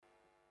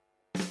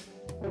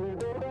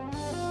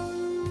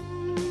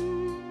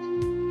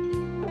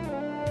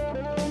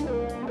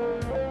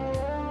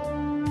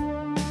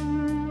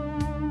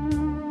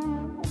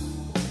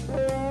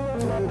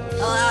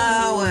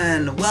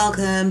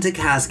Welcome to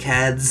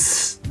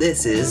Cascades.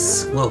 This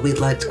is what we'd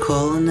like to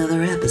call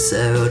another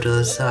episode,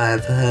 or so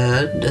I've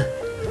heard.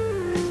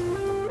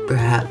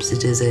 Perhaps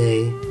it is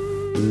a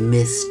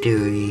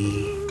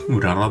mystery.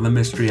 We're not on the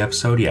mystery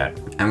episode yet.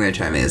 I'm going to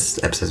try and make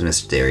this episode as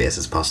mysterious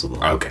as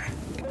possible. Okay.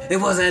 It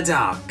was a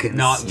dark and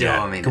Not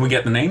stormy. yet. Can we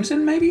get the names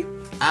in, maybe?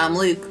 I'm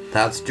Luke.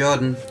 That's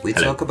Jordan. We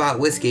Hello. talk about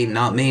whiskey,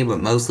 not me, but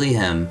mostly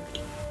him.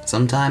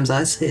 Sometimes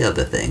I say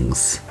other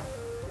things.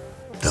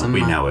 Don't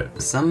we know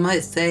it? Some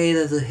might say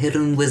there's a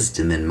hidden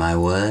wisdom in my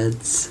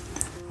words.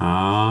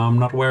 I'm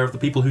not aware of the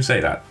people who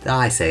say that.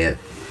 I say it.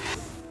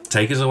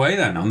 Take us away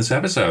then on this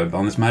episode,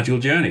 on this magical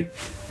journey.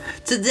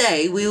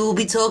 Today we will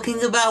be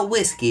talking about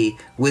whiskey.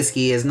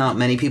 Whiskey, as not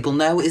many people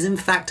know, is in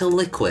fact a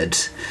liquid.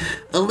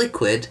 A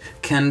liquid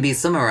can be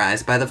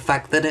summarized by the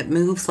fact that it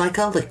moves like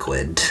a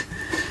liquid.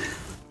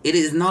 It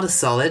is not a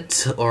solid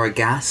or a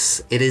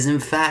gas. It is in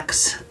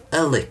fact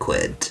a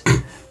liquid.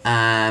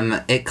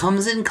 It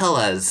comes in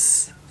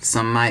colors.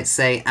 Some might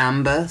say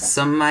amber,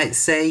 some might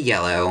say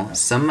yellow,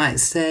 some might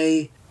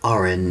say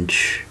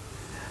orange.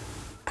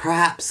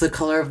 Perhaps the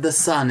color of the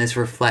sun is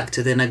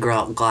reflected in a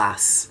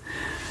glass.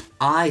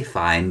 I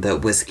find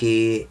that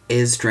whiskey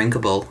is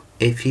drinkable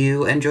if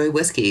you enjoy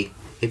whiskey.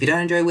 If you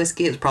don't enjoy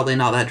whiskey, it's probably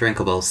not that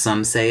drinkable.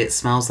 Some say it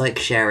smells like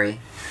sherry.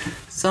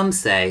 Some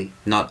say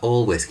not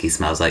all whiskey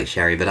smells like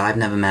sherry, but I've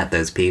never met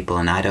those people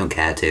and I don't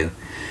care to.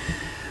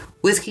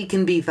 Whiskey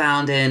can be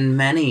found in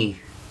many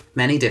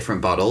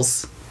different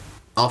bottles.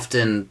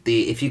 Often,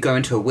 if you go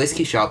into a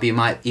whiskey shop, you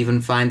might even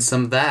find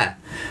some there.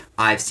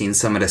 I've seen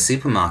some at a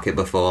supermarket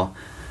before.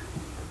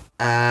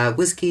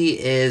 Whiskey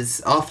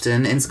is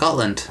often in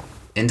Scotland,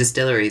 in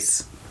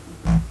distilleries.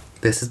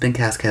 This has been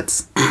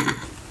Cascades.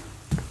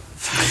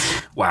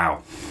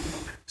 Wow.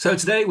 So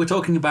today we're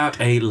talking about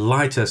a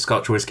lighter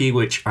Scotch whisky,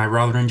 which I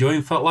rather enjoy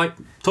and felt like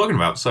talking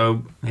about,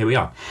 so here we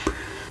are.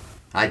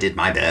 I did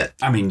my bit.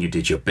 I mean, you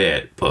did your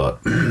bit,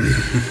 but...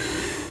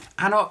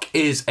 Annock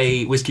is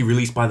a whisky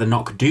released by the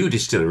Knockdhu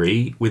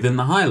distillery within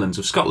the Highlands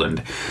of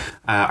Scotland.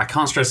 I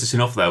can't stress this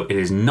enough, though. It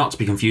is not to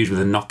be confused with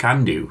the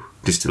Knockandhu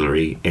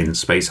distillery in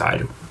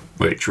Speyside,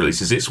 which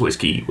releases its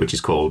whisky, which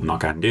is called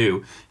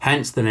Knockandhu.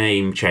 Hence the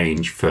name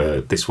change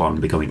for this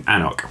one becoming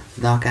Annock.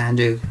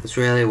 Knockandhu, that's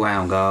really where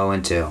I'm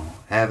going to.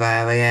 If I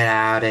ever get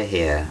out of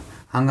here,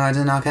 I'm going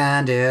to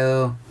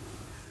Knockandhu.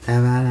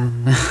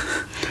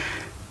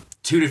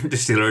 Two different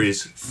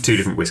distilleries, two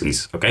different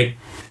whiskies, okay?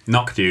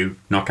 Knockdhu,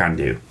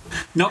 Knockandhu.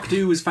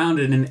 Knockdhu was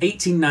founded in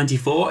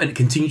 1894 and it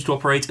continued to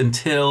operate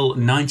until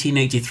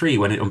 1983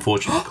 when it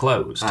unfortunately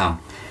closed. Oh,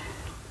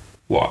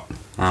 What?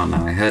 I don't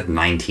know. I heard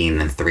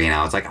 19 and 3 and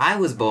I was like, I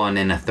was born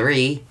in a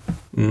 3.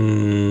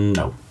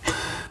 No.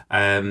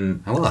 I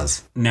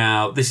was.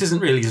 Now, this isn't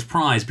really a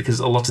surprise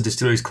because a lot of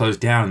distilleries closed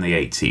down in the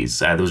 80s.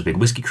 There was a big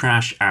whiskey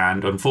crash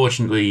and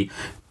unfortunately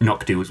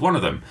Knockdhu was one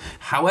of them.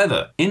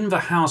 However,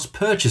 Inverhouse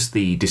purchased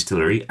the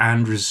distillery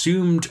and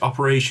resumed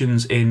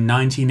operations in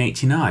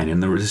 1989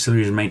 and the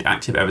distillery has remained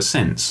active ever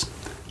since.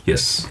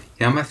 Yes.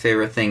 You know what my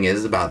favourite thing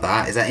is about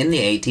that? Is that in the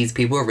 80s,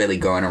 people were really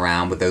going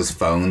around with those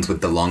phones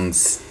with the long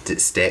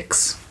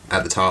sticks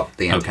at the top,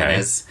 the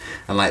antennas,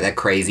 and like their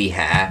crazy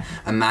hair.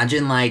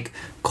 Imagine like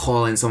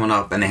calling someone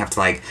up and they have to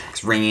like,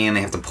 it's ringing and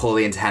they have to pull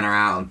the antenna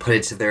out and put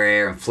it to their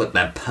ear and flip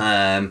their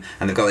perm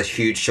and they've got this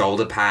huge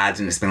shoulder pads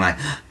and it's been like,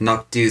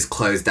 Knockdhu's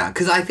closed down.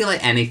 Because I feel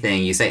like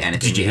anything, you say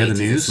anything, Did you hear the 80s,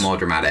 news? It's more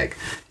dramatic.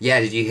 Yeah,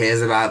 did you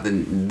hear about the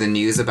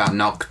news about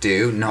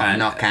Knockdhu?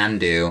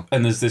 Knockandhu.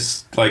 And there's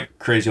this like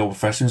crazy old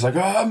professor who's like,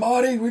 "Oh,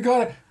 Marty, we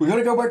gotta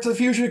go back to the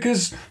future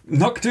because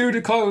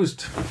Knockdhu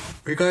closed."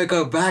 We gotta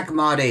go back,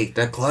 Marty.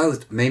 They're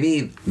closed.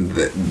 Maybe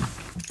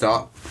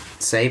Doc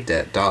saved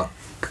it. Doc.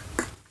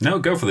 No,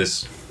 go for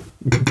this.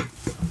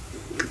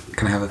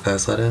 Can I have a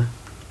first letter?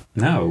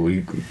 No,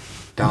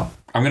 Doc.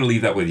 I'm going to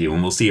leave that with you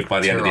and we'll see if by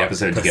the end of the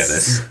episode you get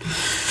this.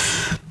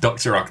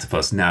 Dr.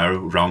 Octopus. No,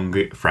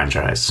 wrong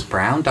franchise.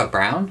 Brown? Doc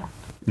Brown?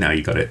 No,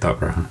 you got it, Doc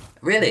Brown.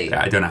 Really?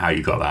 Yeah, I don't know how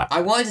you got that.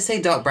 I wanted to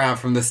say Doc Brown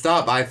from the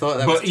start, but I thought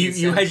that was But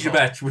you hedged your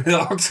bet with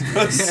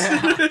Octopus.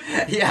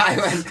 Yeah,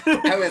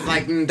 I went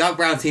like, Doc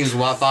Brown seems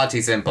far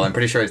too simple. I'm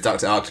pretty sure it's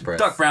Dr. Octopus.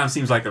 Doc Brown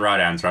seems like the right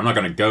answer. I'm not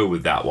going to go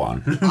with that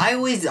one. I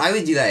would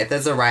do that if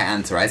there's a right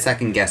answer. I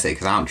second guess it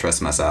because I don't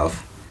trust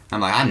myself. I'm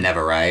like, I'm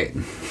never right.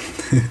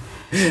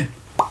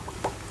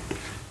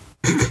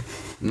 I'm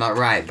not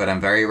right, but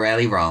I'm very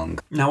rarely wrong.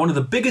 Now, one of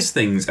the biggest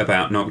things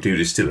about Knockdhu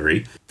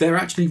Distillery, they're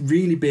actually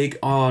really big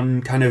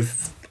on kind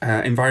of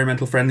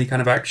environmental friendly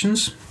kind of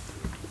actions.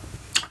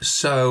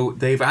 So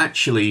they've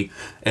actually,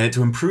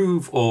 to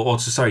improve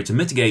to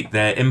mitigate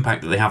their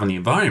impact that they have on the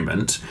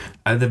environment,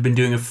 they've been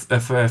doing a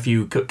fair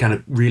few kind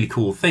of really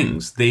cool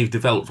things. They've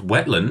developed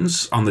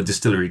wetlands on the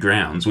distillery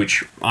grounds,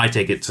 which I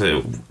take it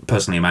to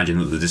personally imagine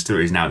that the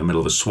distillery is now in the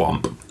middle of a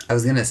swamp. I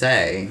was gonna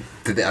say,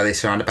 are they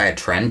surrounded by a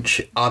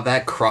trench? Are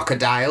there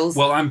crocodiles?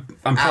 Well, I'm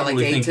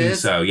probably thinking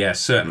alligators? so. Yes,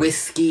 certainly.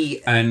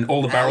 Whiskey. And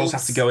all the barrels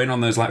elves? have to go in on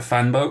those like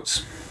fan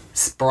boats.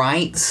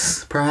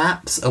 Sprites,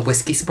 perhaps? A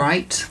whiskey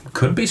sprite?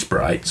 Could be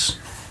sprites.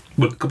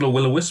 But a couple of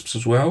will-o-wisps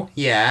as well.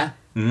 Yeah.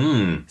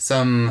 Mmm.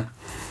 Some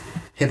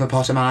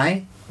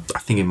Hippopotami? I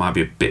think it might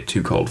be a bit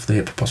too cold for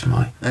the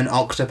hippopotami. An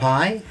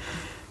octopi?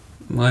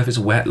 Well, if it's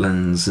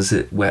wetlands, is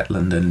it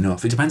wetland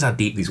enough? It depends how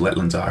deep these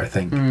wetlands are, I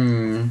think.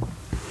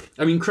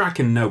 I mean,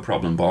 kraken, no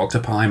problem, but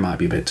octopi might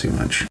be a bit too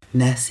much.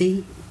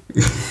 Nessie?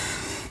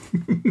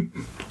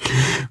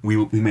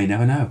 We may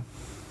never know.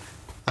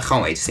 I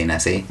can't wait to see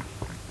Nessie.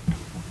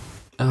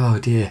 Oh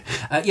dear.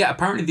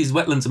 Apparently these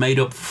wetlands are made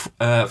up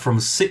from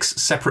 6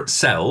 separate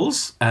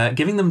cells,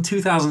 giving them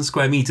 2,000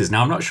 square metres.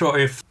 Now, I'm not sure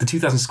if the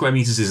 2,000 square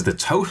metres is the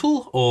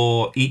total,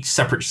 or each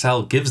separate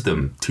cell gives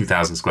them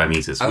 2,000 square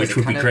metres, which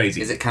would be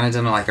crazy. Is it kind of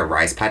done like a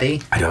rice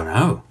paddy? I don't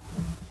know.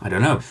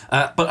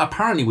 But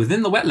apparently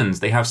within the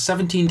wetlands, they have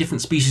 17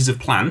 different species of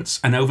plants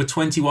and over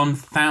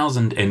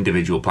 21,000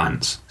 individual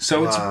plants.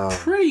 So it's a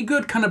pretty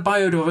good kind of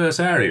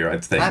biodiverse area,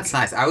 I'd think. That's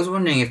nice. I was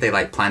wondering if they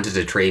planted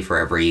a tree for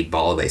every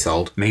bottle they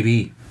sold.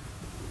 Maybe.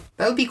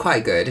 That would be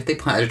quite good if they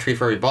planted a tree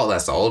for every bottle they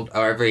sold,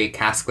 or every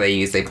cask they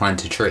use, they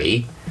plant a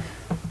tree.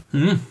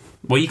 Well,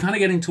 you're kind of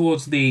getting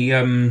towards the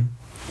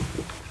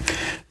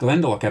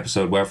Glendalough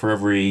episode where for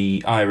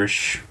every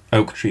Irish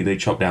oak tree they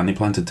chopped down, they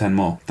planted 10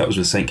 more. That was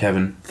with St.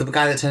 Kevin. The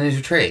guy that turned into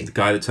a tree? The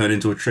guy that turned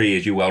into a tree,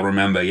 as you well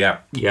remember. Yeah,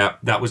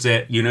 that was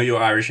it. You know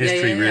your Irish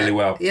history really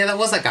well. Yeah, that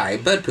was that guy. A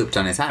bird pooped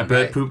on his hand, A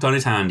bird pooped on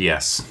his hand,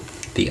 yes.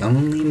 The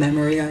only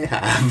memory I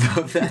have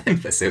of that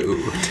episode.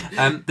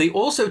 They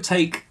also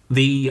take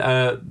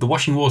the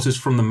washing waters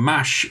from the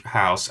mash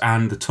house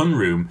and the tun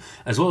room,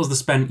 as well as the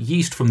spent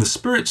yeast from the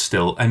spirit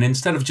still, and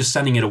instead of just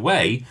sending it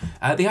away,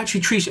 they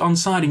actually treat it on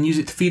site and use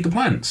it to feed the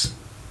plants.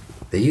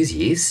 They use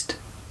yeast?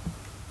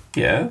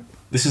 Yeah.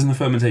 This is in the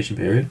fermentation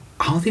period.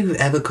 I don't think we've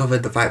ever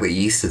covered the fact that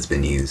yeast has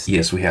been used.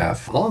 Yes, we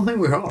have. I don't think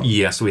we have.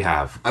 Yes, we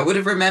have. I would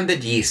have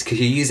remembered yeast because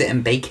you use it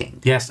in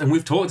baking. Yes, and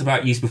we've talked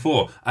about yeast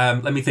before.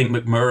 Let me think.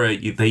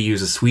 McMurray, they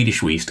use a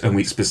Swedish yeast, and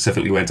we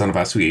specifically went on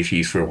about Swedish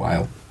yeast for a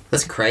while.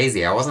 That's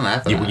crazy. I wasn't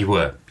there for that.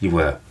 You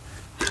were.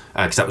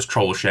 Because that was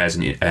Trolls Shares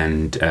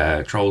and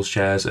Trolls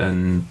Shares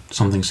and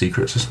Something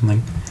Secrets or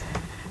something.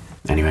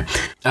 Anyway,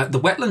 the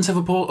wetlands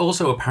have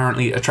also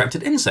apparently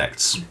attracted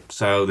insects.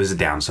 So there's a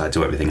downside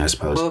to everything, I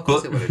suppose. Well, of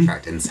course it would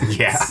attract insects.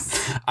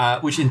 Yeah.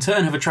 Which in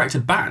turn have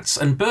attracted bats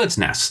and birds'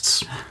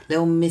 nests.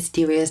 Little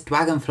mysterious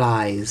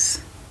dragonflies.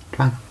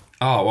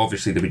 Oh,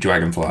 obviously there'd be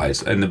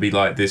dragonflies, and there'd be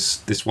like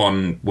this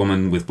one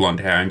woman with blonde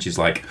hair, and she's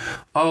like,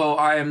 "Oh,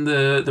 I am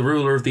the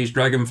ruler of these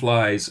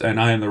dragonflies,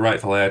 and I am the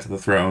rightful heir to the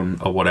throne,"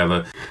 or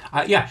whatever.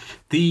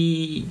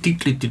 The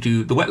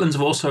wetlands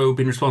have also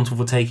been responsible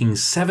for taking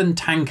 7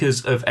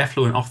 tankers of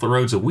effluent off the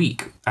roads a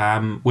week,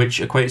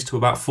 which equates to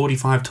about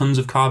 45 tons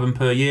of carbon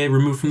per year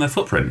removed from their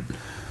footprint.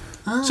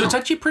 Oh. So it's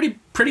actually a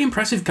pretty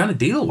impressive kind of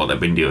deal what they've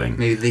been doing.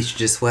 Maybe they should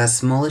just wear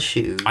smaller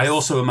shoes. I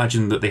also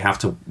imagine that they have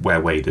to wear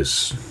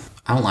waders.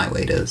 I don't like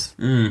waders.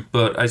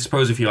 But I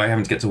suppose if you're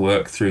having to get to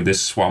work through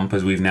this swamp,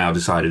 as we've now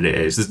decided it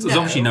is, there's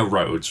obviously no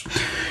roads.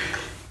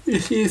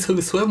 It's used for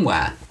the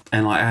swimwear.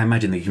 And I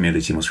imagine the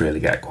humidity must really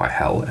get quite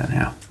hell there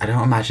now. I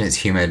don't imagine it's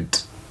humid.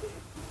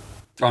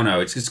 Oh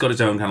no, it's got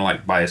its own kind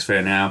of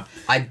biosphere now.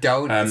 I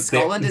don't.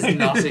 Scotland is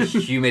not a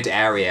humid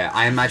area.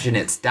 I imagine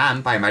it's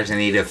damp. I imagine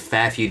they need a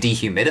fair few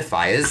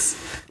dehumidifiers.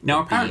 Now,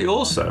 apparently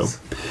also,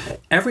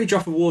 every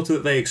drop of water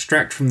that they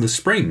extract from the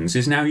springs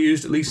is now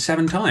used at least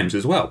 7 times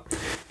as well.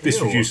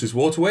 This reduces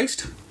water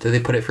waste. Do they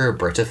put it through a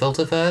Brita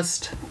filter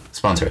first?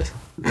 Sponsor us.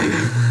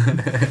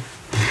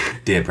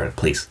 Dear Brita,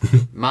 please.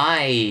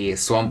 My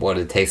swamp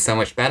water tastes so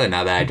much better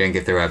now that I drink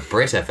it through a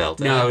Brita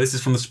filter. No, this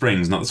is from the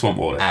springs, not the swamp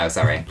water. Oh,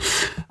 sorry.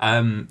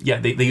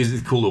 They use it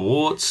to cool the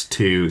warts,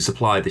 to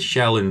supply the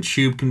shell and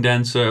tube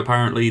condenser,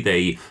 apparently.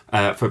 They,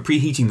 for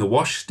preheating the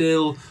wash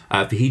still,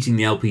 for heating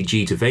the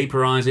LPG to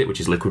vaporize it,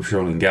 which is liquid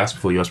petroleum gas,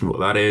 before you ask me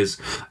what that is,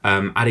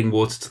 adding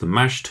water to the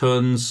mash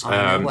tuns,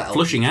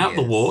 flushing out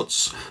the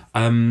warts,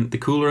 the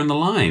cooler and the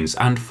lines,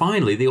 and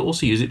finally they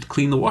also use it to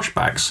clean the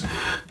washbacks.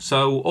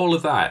 So all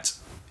of that,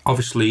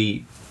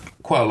 obviously,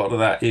 quite a lot of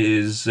that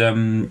is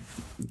going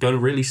to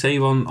really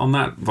save on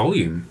that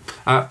volume.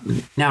 Now,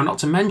 not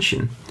to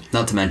mention,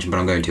 but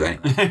I'm going to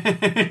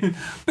anyway.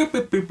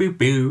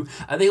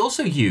 They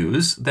also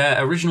use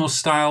their original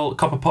style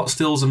copper pot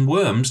stills and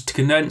worms to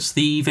condense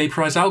the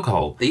vaporized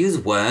alcohol. They use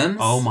worms?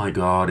 Oh my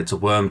god, it's a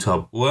worm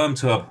tub. Worm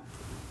tub.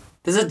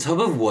 There's a tub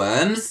of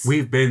worms?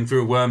 We've been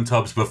through worm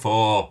tubs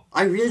before.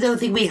 I really don't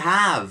think we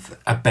have.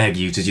 I beg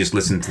you to just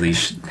listen to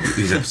these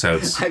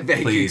episodes. I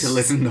beg you to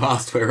listen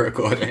whilst we're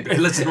recording.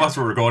 Listen whilst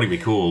we're recording be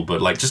cool,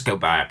 but just go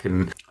back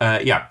and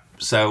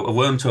So a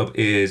worm tub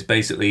is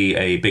basically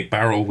a big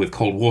barrel with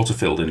cold water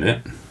filled in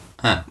it.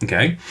 Huh.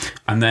 Okay.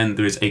 And then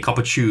there is a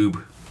copper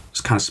tube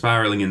kind of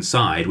spiraling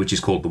inside, which is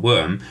called the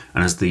worm.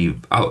 And as the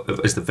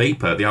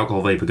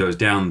alcohol vapor goes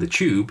down the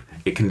tube,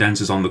 it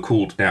condenses on the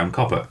cooled down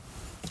copper.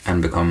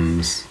 And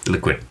becomes...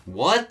 liquid.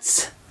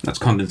 What? That's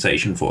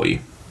condensation for you.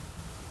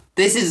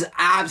 This is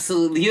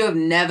absolutely... You have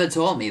never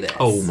taught me this.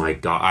 Oh my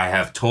god, I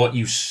have taught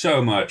you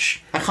so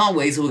much. I can't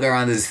wait till we go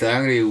around this thing.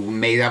 I'm going to be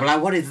amazed. I'll be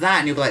like, what is that?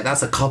 And you'll be like,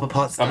 that's a copper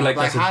pot. I'll be like,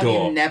 that's a how door.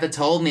 have you never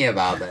told me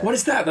about this? What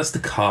is that? That's the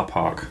car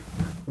park.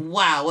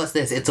 Wow, what's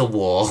this? It's a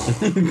wall.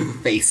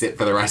 Face it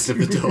for the rest of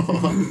the tour.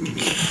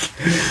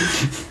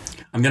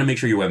 I'm going to make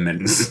sure you wear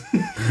mittens.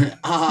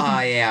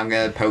 Yeah, I'm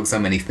going to poke so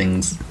many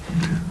things.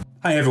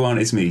 Hi everyone,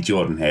 it's me,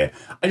 Jordan here.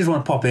 I just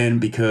want to pop in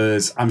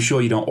because I'm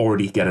sure you don't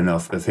already get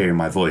enough of hearing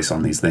my voice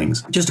on these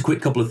things. Just a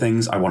quick couple of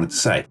things I wanted to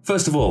say.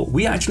 First of all,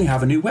 we actually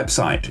have a new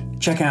website.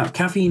 Check out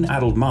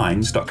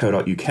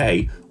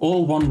caffeineaddledminds.co.uk,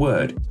 all one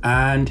word.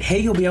 And here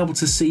you'll be able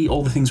to see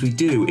all the things we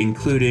do,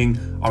 including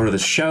our other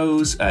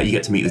shows. You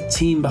get to meet the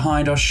team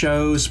behind our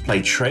shows,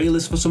 play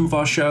trailers for some of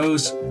our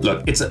shows.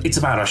 Look, it's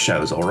about our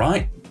shows, all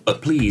right?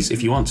 But please,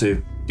 if you want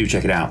to, do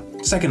check it out.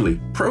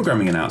 Secondly,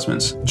 programming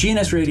announcements.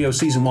 GNS Radio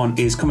Season 1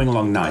 is coming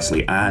along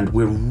nicely, and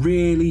we're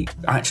really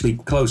actually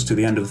close to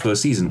the end of the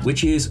first season,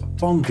 which is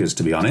bonkers,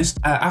 to be honest.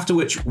 After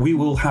which, we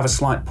will have a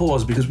slight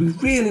pause because we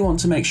really want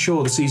to make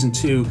sure the Season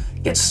 2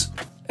 gets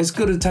as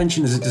good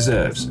attention as it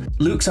deserves.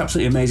 Luke's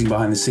absolutely amazing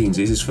behind the scenes.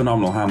 It is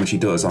phenomenal how much he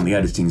does on the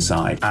editing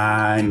side.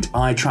 And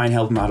I try and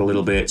help him out a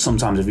little bit.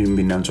 Sometimes I've even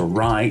been known to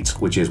write,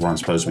 which is what I'm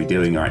supposed to be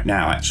doing right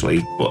now,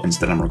 actually. But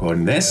instead I'm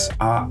recording this.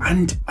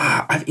 And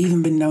I've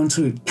even been known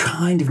to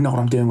kind of know what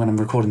I'm doing when I'm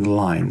recording the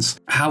lines.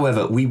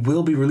 However, we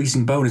will be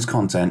releasing bonus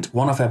content,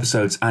 one-off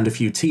episodes, and a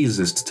few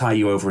teasers to tie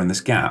you over in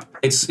this gap.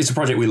 It's a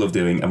project we love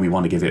doing, and we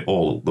want to give it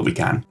all that we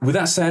can. With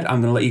that said,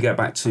 I'm going to let you get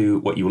back to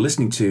what you were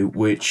listening to,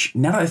 which,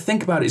 now that I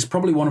think about it, is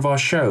probably one of our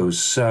shows,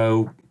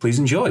 so please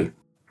enjoy.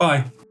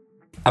 Bye.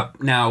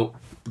 Now,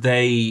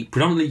 they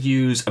predominantly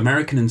use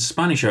American and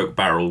Spanish oak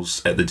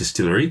barrels at the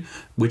distillery,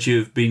 which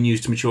have been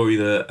used to mature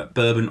either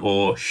bourbon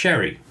or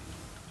sherry.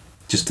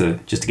 Just to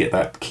get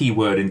that key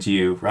word into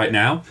you right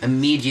now.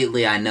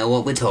 Immediately, I know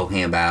what we're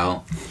talking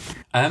about.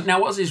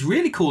 Now, what is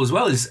really cool as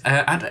well is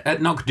at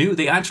Knockdhu,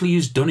 they actually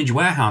use dunnage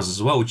warehouses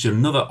as well, which is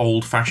another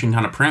old-fashioned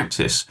kind of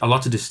practice. A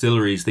lot of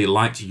distilleries, they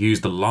like to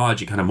use the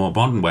larger, kind of more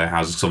modern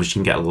warehouses, because obviously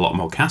you can get a lot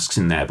more casks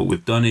in there. But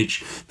with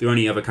dunnage, they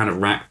only have a kind of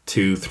rack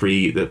 2,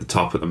 3 at the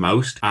top at the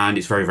most. And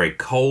it's very, very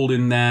cold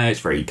in there. It's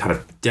very kind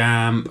of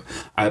damp.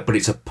 But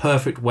it's a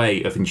perfect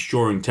way of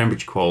ensuring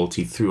temperature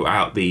quality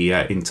throughout the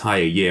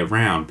entire year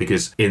round,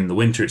 because in the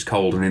winter it's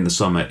cold and in the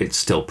summer it's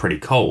still pretty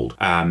cold.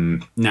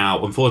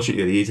 Now,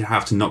 unfortunately, they did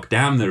have to knock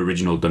down the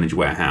original dunnage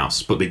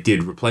warehouse, but they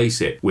did replace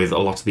it with a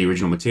lot of the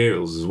original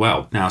materials as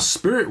well. Now,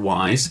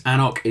 spirit-wise,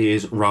 Anok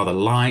is rather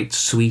light,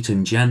 sweet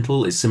and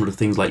gentle. It's similar to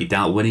things like your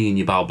Dalwhinnie and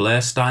your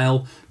Balblair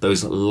style,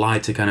 those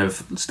lighter kind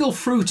of, still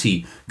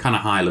fruity kind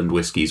of Highland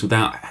whiskies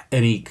without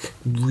any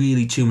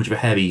really too much of a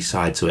heavy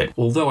side to it.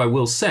 Although I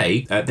will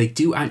say, they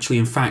do actually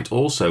in fact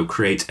also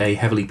create a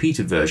heavily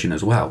peated version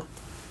as well.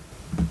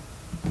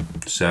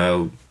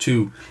 So,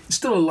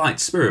 still a light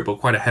spirit, but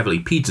quite a heavily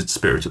peated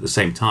spirit at the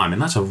same time,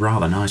 and that's a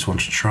rather nice one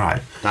to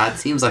try. That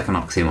seems like an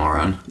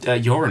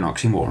oxymoron. You're an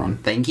oxymoron.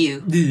 Thank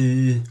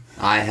you.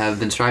 I have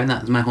been striving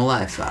that my whole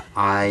life.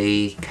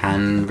 I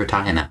can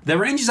retire now. Their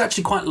range is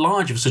actually quite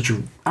large for such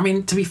a... I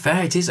mean, to be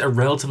fair, it is a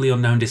relatively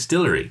unknown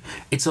distillery.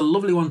 It's a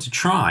lovely one to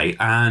try,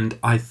 and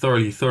I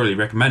thoroughly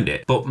recommend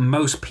it, but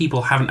most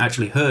people haven't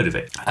actually heard of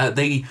it.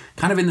 They,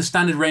 kind of in the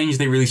standard range,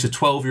 they release a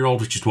 12-year-old,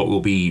 which is what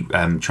we'll be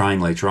trying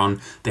later on.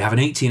 They have an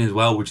 18 as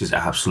well, which is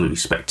absolutely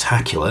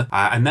spectacular.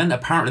 And then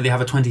apparently they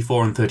have a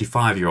 24 and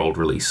 35-year-old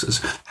releases.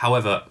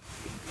 However,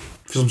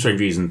 for some strange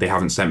reason, they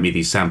haven't sent me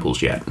these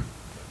samples yet.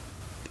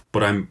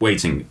 But I'm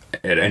waiting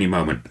at any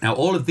moment. Now,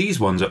 all of these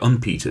ones are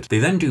unpeated. They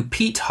then do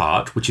peat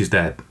heart, which is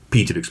their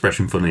peated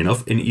expression, funnily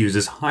enough, and it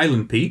uses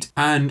Highland peat.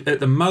 And at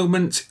the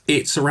moment,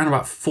 it's around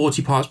about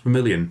 40 parts per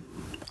million,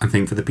 I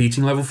think, for the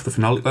peating level, for the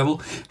phenolic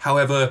level.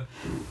 However,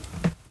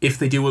 if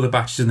they do other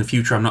batches in the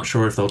future, I'm not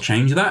sure if they'll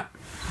change that.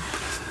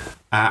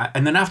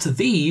 And then after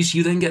these,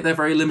 you then get their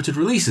very limited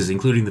releases,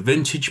 including the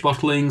vintage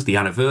bottlings, the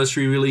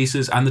anniversary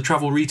releases, and the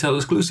travel retail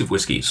exclusive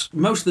whiskies.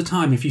 Most of the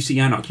time, if you see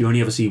Anok, you only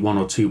ever see 1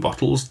 or 2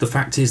 bottles. The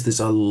fact is, there's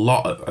a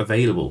lot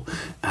available.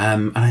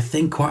 And I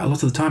think quite a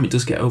lot of the time it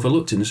does get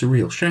overlooked, and it's a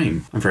real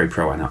shame. I'm very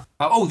pro Anok.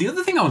 The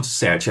other thing I want to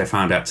say, actually, I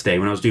found out today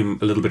when I was doing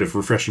a little bit of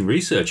refreshing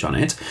research on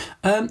it,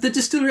 the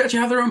distillery actually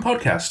have their own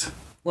podcast.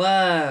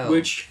 Whoa.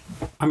 Which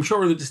I'm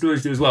sure other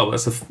distilleries do as well, but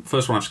that's the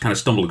first one I've kind of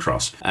stumbled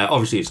across.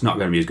 Obviously, it's not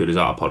going to be as good as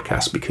our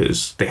podcast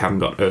because they haven't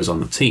got us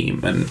on the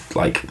team, and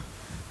like...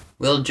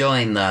 We'll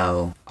join,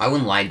 though. I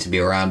wouldn't like to be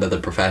around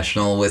other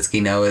professional whiskey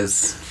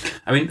knowers.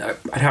 I mean,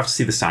 I'd have to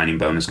see the signing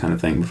bonus kind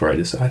of thing before I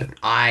decided.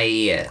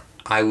 I'm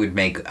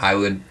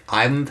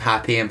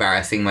happy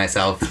embarrassing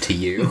myself to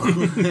you.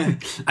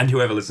 And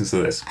whoever listens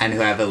to this. And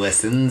whoever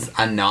listens,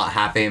 I'm not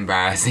happy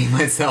embarrassing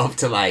myself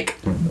to, like,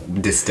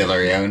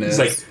 distillery owners. It's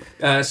like...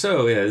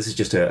 this is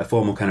just a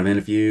formal kind of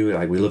interview.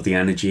 Like, we love the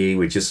energy.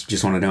 We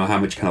just want to know how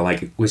much kind of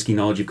like whiskey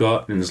knowledge you've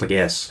got. And it's like,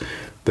 yes.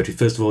 But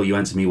first of all, you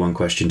answer me one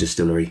question,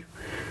 distillery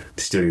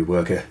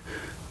worker.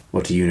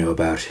 What do you know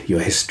about your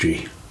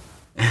history?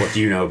 What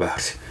do you know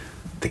about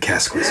the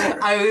cask whisperer?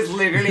 I was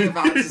literally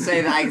about to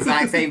say that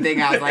exact same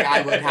thing. I was like,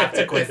 I would have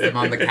to quiz them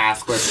on the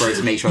cask whisperers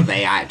to make sure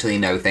they actually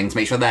know things.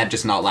 Make sure they're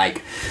just not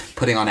like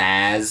putting on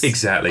airs.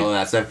 Exactly. All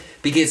that stuff.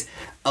 Because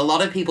a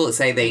lot of people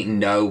say they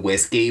know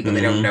whiskey, but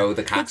they don't know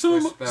the cask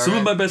whisperer. Some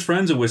of my best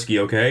friends are whiskey,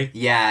 okay?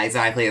 Yeah,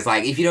 exactly. It's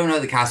like, if you don't know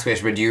the cask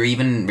whisperer, do you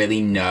even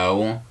really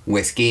know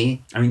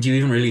whiskey? I mean, do you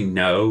even really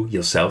know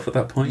yourself at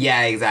that point?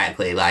 Yeah,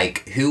 exactly.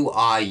 Like, who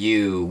are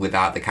you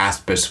without the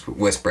cask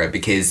whisperer?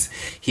 Because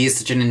he is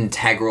such an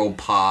integral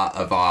part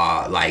of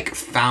our, like,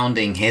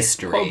 founding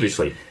history.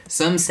 Obviously.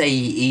 Some say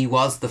he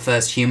was the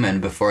first human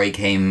before he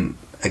came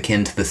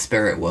akin to the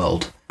spirit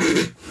world.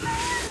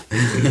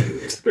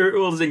 Spirit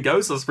world is in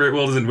ghosts or spirit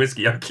world is in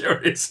whiskey? I'm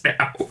curious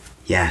now.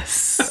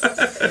 Yes.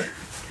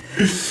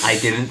 I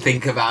didn't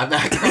think about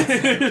that.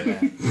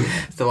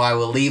 So I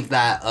will leave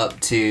that up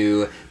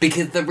to...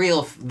 Because the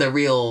real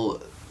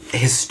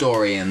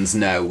historians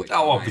know which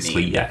Oh, one I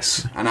obviously, mean.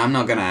 yes. And I'm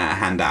not going to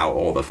hand out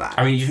all the facts.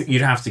 I mean,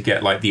 you'd have to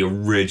get, like, the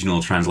original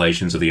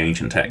translations of the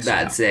ancient texts.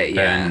 That's it,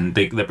 yeah. And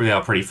they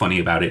are pretty funny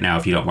about it now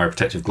if you don't wear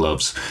protective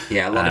gloves.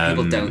 Yeah, a lot of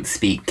people don't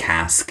speak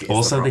cask.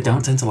 Also, they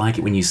don't tend to like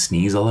it when you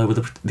sneeze all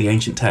over the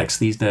ancient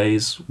text these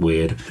days.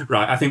 Weird.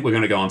 Right, I think we're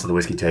going to go on to the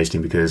whiskey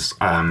tasting because,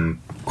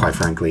 quite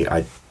frankly,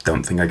 I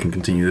don't think I can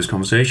continue this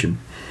conversation.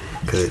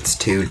 Because it's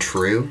too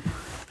true.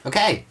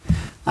 Okay.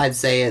 I'd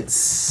say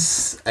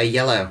it's a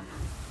yellow.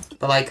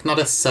 But, like, not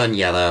a sun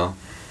yellow.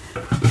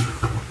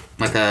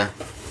 Like a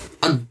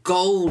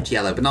gold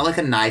yellow, but not like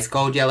a nice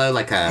gold yellow,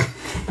 like a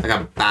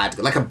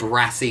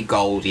brassy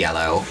gold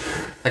yellow.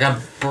 Like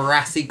a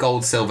brassy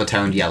gold silver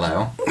toned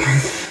yellow.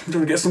 Do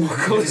we get some more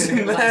colours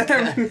in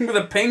there? With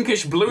a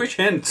pinkish, bluish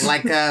hint.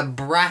 Like a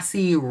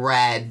brassy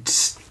red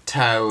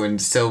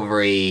toned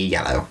silvery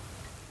yellow.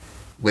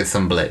 With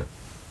some blue.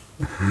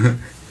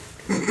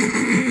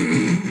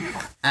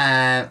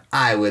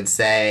 I would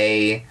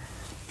say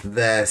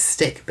the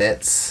stick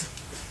bits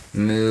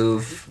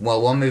move...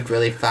 Well, one moved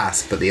really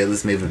fast, but the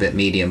others move a bit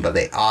medium, but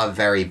they are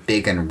very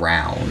big and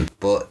round.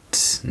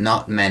 But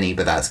not many,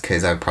 but that's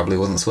because I probably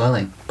wasn't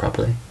swirling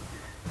properly.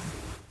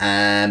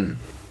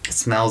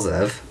 Smells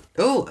of...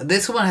 Oh,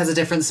 this one has a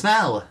different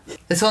smell.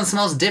 This one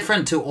smells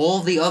different to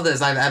all the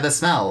others I've ever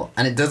smelled,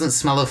 and it doesn't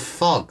smell of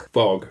fog.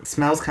 Fog. It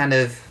smells kind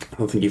of... I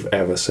don't think you've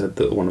ever said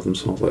that one of them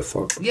smells like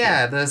fog.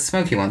 Yeah, the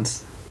smoky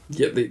ones.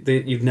 Yeah,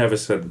 you've never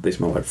said that they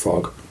smell like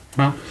fog.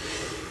 Well...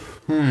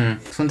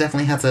 This one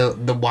definitely has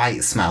the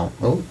white smell.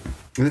 Oh.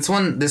 This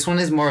one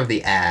is more of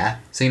the air.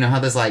 So you know how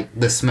there's like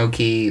the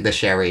smoky, the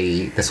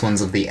sherry, this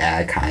one's of the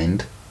air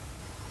kind.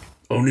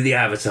 Only the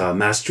Avatar,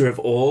 master of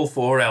all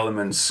four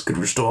elements, could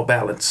restore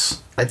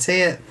balance. I'd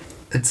say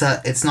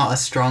it's not a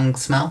strong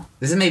smell.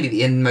 This is maybe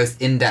the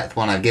most in-depth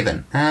one I've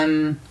given.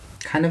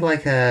 Kind of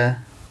like an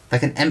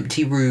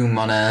empty room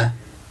on a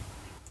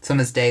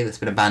summer's day that's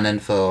been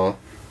abandoned for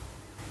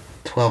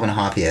 12 and a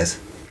half years.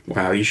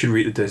 Wow, you should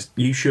write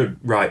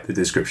the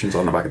descriptions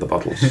on the back of the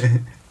bottles.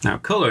 Now,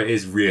 colour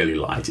is really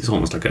light. It's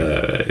almost like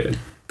a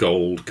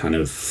gold kind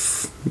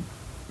of...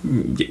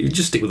 You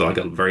just stick with like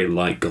a very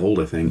light gold,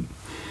 I think.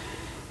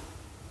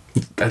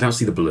 I don't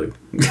see the blue.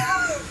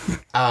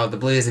 Oh, the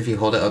blue is if you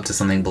hold it up to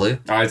something blue?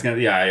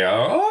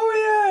 Yeah.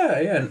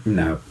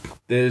 No.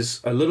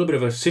 There's a little bit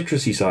of a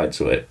citrusy side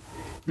to it.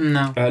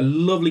 No. A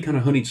lovely kind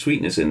of honeyed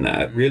sweetness in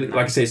there. Really,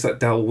 like I say, it's that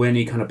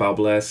Dalwhinnie kind of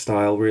Balblair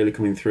style really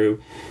coming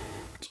through.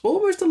 It's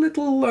almost a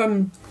little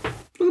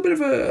bit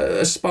of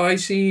a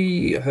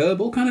spicy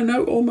herbal kind of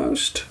note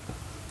almost.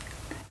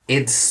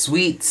 It's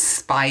sweet,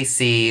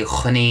 spicy,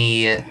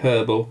 honey...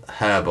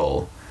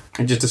 Herbal.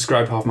 I just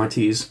described half my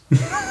teas. A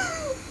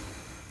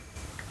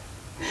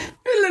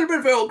little bit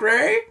of Earl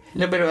Grey. A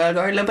little bit of Earl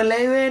Grey, a little bit of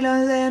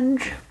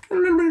lozenge. A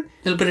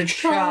little bit of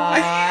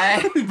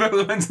chai. We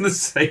both went to the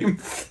same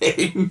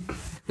thing.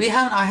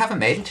 I haven't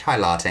made a chai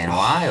latte in a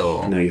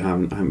while. No, you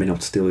haven't. I haven't been able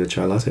to steal your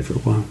chai latte for a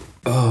while.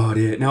 Oh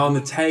dear. Now on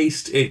the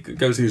taste, it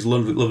goes through these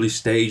lovely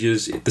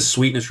stages. The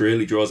sweetness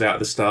really draws out at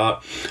the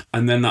start,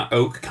 and then that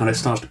oak kind of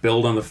starts to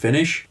build on the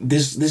finish.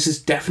 There's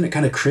this definite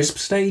kind of crisp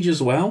stage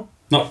as well.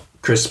 Not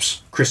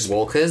crisps. Crisp.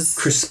 Walkers?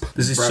 Crisp.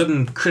 There's this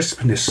sudden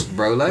crispness.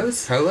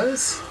 Rolos?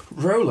 Rolos?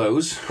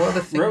 Rolos? What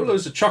are the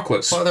Rolos are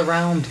chocolates. What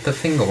are the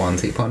finger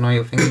ones that you put on all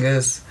your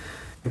fingers?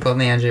 You put on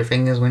the edge of your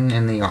fingers when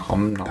in the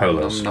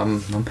Polos. No,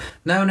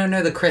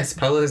 the crisp.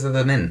 Polos are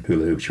the mint.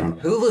 Hula hoops, you're on.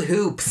 Hula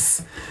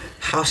hoops.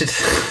 How did...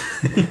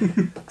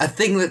 a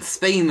thing that's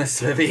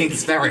famous for being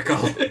spherical.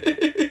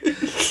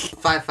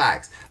 5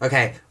 facts.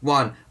 Okay,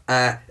 1.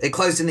 It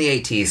closed in the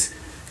 80s.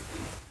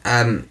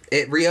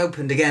 It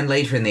reopened again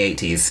later in the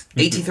 80s.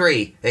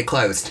 83, it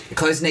closed. It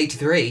closed in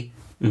 83.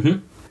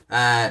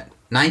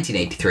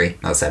 1983,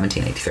 not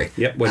 1783.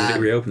 Yep, when did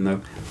it reopen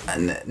though?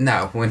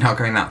 No, we're not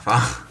going that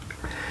far.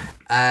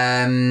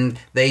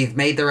 They've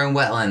made their own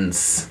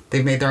wetlands.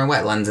 They've made their own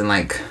wetlands in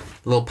like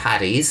little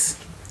paddies.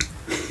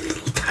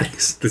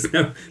 Paddies.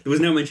 There was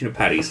no mention of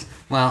paddies.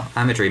 Well,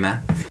 I'm a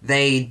dreamer.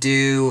 They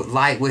do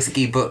light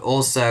whiskey, but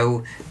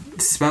also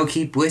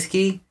smoky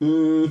whiskey.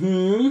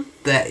 Mm-hmm.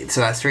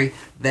 So that's 3.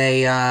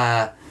 They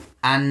Andor.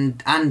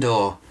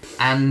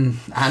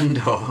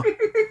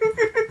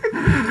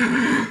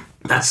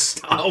 That's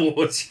Star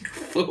Wars, you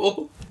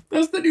fool.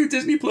 That's the new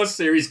Disney Plus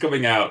series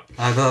coming out.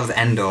 I thought it was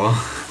Endor.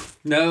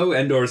 No,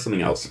 Endor is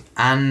something else.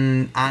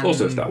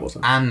 Also Star Wars.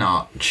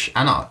 Anoch.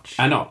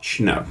 Anoch,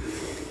 no.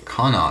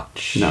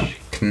 Konoch. No.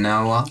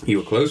 Knowa. You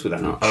were close with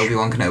Anoch.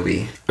 Obi-Wan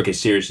Kenobi. Okay,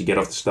 seriously, get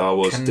off the Star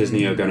Wars.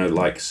 Disney are gonna,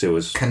 sue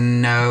us.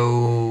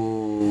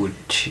 Konoch.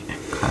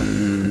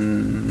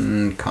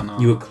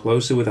 You were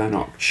closer with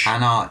Anoch.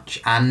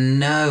 Anoch.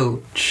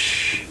 No.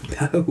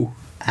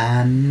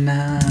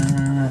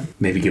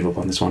 Maybe give up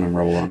on this one and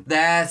roll on.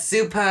 They're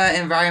super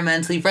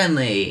environmentally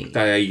friendly. You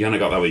kind of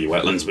got that with your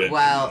wetlands bit.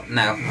 Well,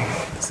 no.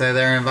 So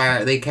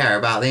they care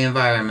about the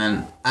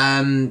environment.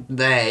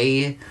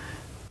 They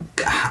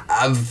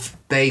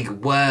have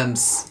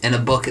worms in a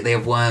bucket. They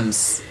have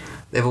worms.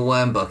 They have a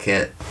worm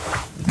bucket.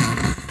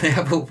 They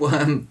have a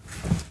worm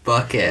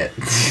bucket.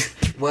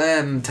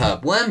 Worm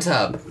tub.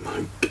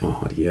 My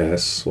God,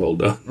 yes. Well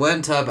done.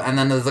 Worm tub, and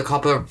then there's a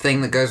copper thing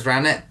that goes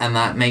around it, and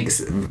that makes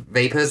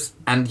vapors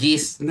and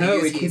yeast. No,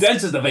 it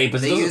condenses the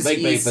vapors. It doesn't make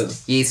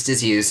vapors. Yeast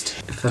is used.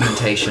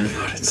 Fermentation.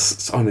 God,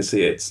 it's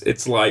honestly,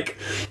 it's like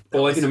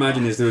all I can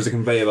imagine is there was a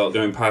conveyor belt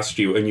going past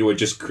you, and you were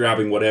just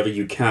grabbing whatever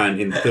you can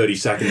in 30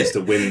 seconds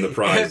to win the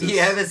prizes. Have you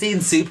ever seen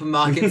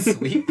Supermarket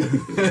Sweep?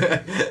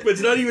 But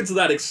it's not even to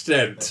that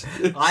extent.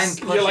 I'm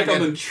pushing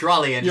a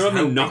trolley and you're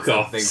just on the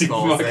knockoff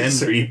Supermarket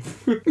Sweep.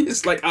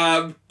 It's like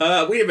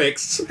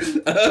Weetabix.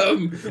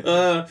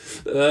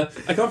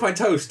 I can't find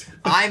toast.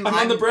 I'm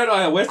on the bread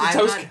aisle. Where's the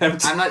toast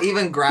kept? I'm not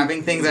even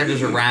grabbing things. I'm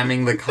just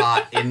ramming the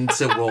cart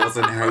into walls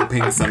and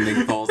hoping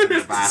something falls in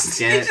the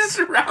basket. You just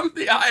ram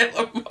the aisle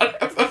and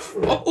whatever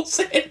falls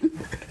in.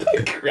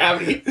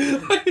 Gravity.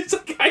 It's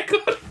like,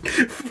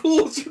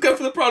 fools, you go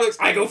for the products,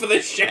 I go for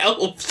the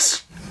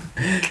shelves.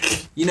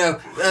 You know,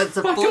 it's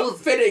a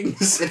fool's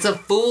fittings. It's a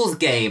fool's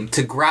game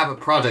to grab a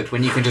product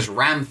when you can just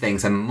ram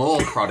things and more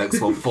products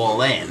will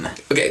fall in.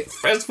 Okay,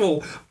 first of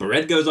all,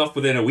 bread goes off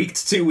within a week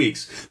to 2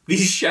 weeks.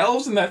 These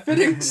shelves and that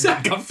fittings are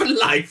gone for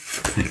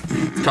life.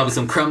 Probably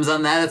some crumbs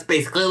on there. That's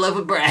basically a loaf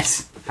of bread.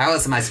 How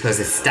else am I supposed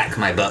to stack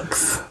my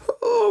books?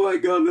 Oh my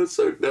God, that's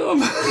so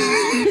dumb.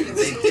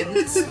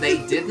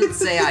 They didn't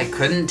say I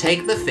couldn't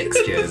take the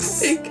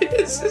fixtures.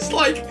 It's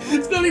like,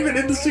 it's not even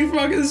in the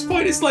supermarket at this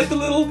point. It's like the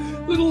little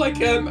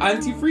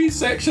antifreeze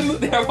section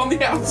that they have on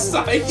the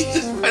outside. You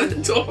just find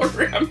the door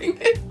ramming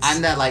it.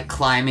 And they're like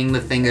climbing the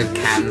thing of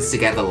cans to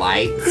get the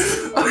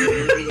lights.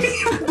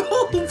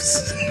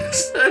 Bulbs.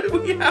 So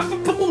we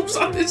have bulbs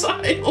on this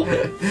aisle.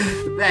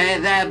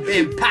 They're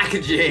in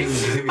packaging.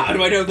 How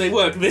do I know they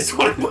work? This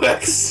one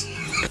works.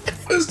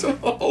 First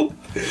of all,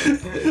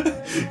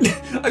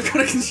 I've got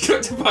to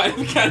construct a pile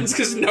of cans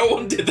because no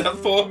one did that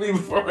for me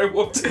before I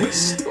walked in the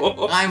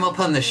store. I'm up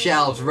on the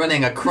shelves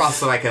running across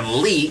so I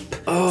can leap,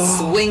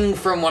 swing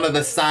from one of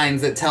the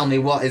signs that tell me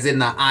what is in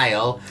the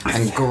aisle,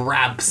 and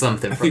grab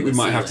something from the I think we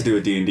might have to do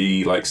a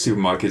D&D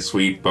supermarket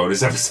sweep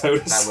bonus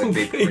episode. That would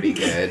be pretty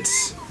good.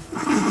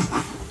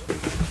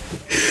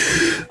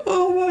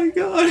 Oh my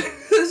God.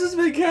 This has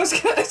been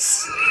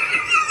Cascades.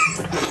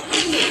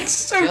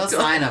 So Your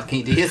sign up. Can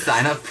you do your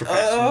sign up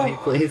professionally,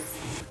 please?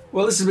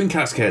 Well, this has been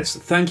Cascades.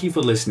 Thank you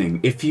for listening.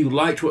 If you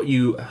liked what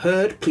you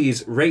heard,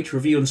 please rate,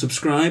 review, and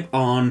subscribe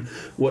on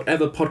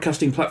whatever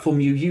podcasting platform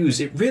you use.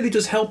 It really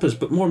does help us,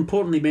 but more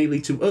importantly, may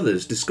lead to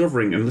others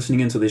discovering and listening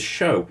into this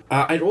show.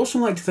 I'd also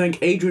like to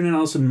thank Adrian and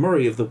Alison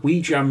Murray of the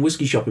Wee Jam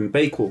Whiskey Shop in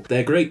Bakewell.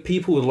 They're great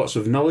people with lots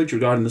of knowledge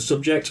regarding the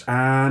subject,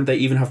 and they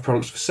even have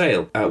products for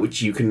sale,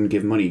 which you can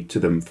give money to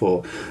them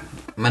for.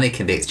 Money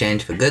can be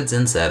exchanged for goods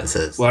and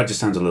services. Well, that just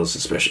sounds a little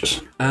suspicious.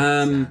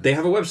 They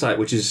have a website,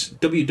 which is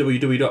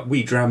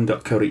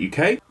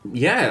www.wedram.co.uk.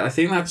 Yeah, I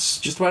think that's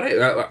just about it.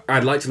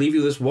 I'd like to leave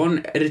you with this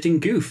one editing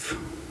goof.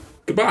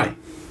 Goodbye.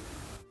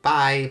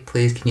 Bye.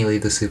 Please, can you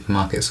leave the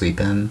supermarket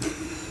sweep in?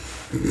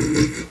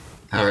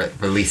 Or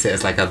release it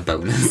as like a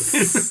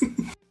bonus.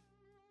 Am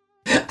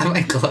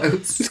I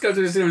close? Just go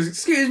to the cinema.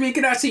 Excuse me,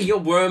 can I see your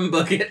worm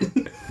bucket?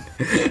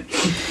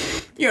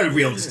 You're a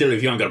real distiller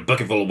if you haven't got a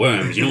bucket full of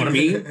worms, you know what I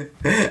mean?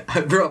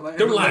 I brought my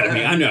Don't lie to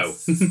me, I know.